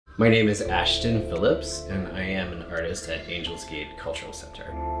My name is Ashton Phillips, and I am an artist at Angels Gate Cultural Center.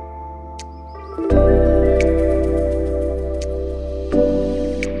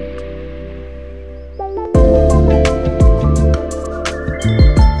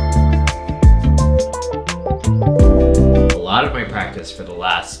 A lot of my practice for the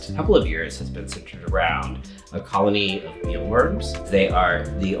last couple of years has been centered around a colony of mealworms. They are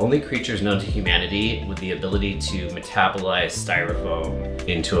the only creatures known to humanity with the ability to metabolize styrofoam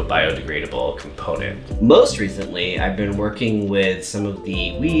into a biodegradable component. Most recently, I've been working with some of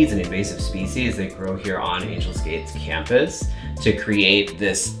the weeds and invasive species that grow here on Angels Gate's campus to create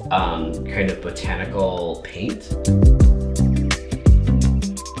this kind of botanical paint.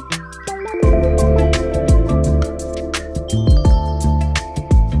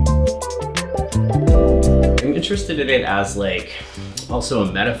 I'm interested in it as also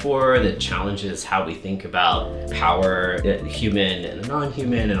a metaphor that challenges how we think about power, the human and the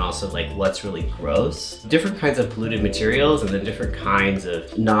non-human, and also what's really gross. Different kinds of polluted materials and then different kinds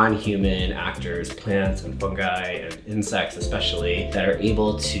of non-human actors, plants and fungi and insects especially, that are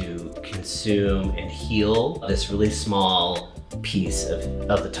able to consume and heal this really small piece of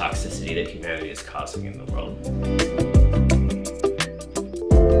the toxicity that humanity is causing in the world.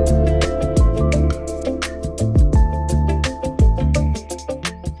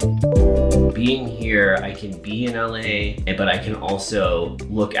 Being here, I can be in LA, but I can also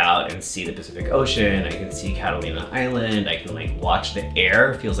look out and see the Pacific Ocean. I can see Catalina Island. I can watch the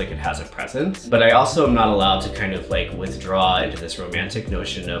air. It feels like it has a presence. But I also am not allowed to kind of withdraw into this romantic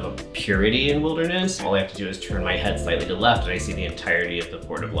notion of a purity in wilderness. All I have to do is turn my head slightly to the left and I see the entirety of the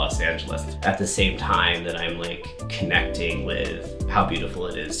Port of Los Angeles. At the same time that I'm connecting with how beautiful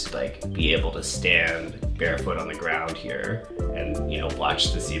it is to be able to stand barefoot on the ground here and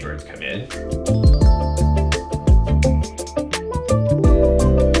watch the seabirds come in.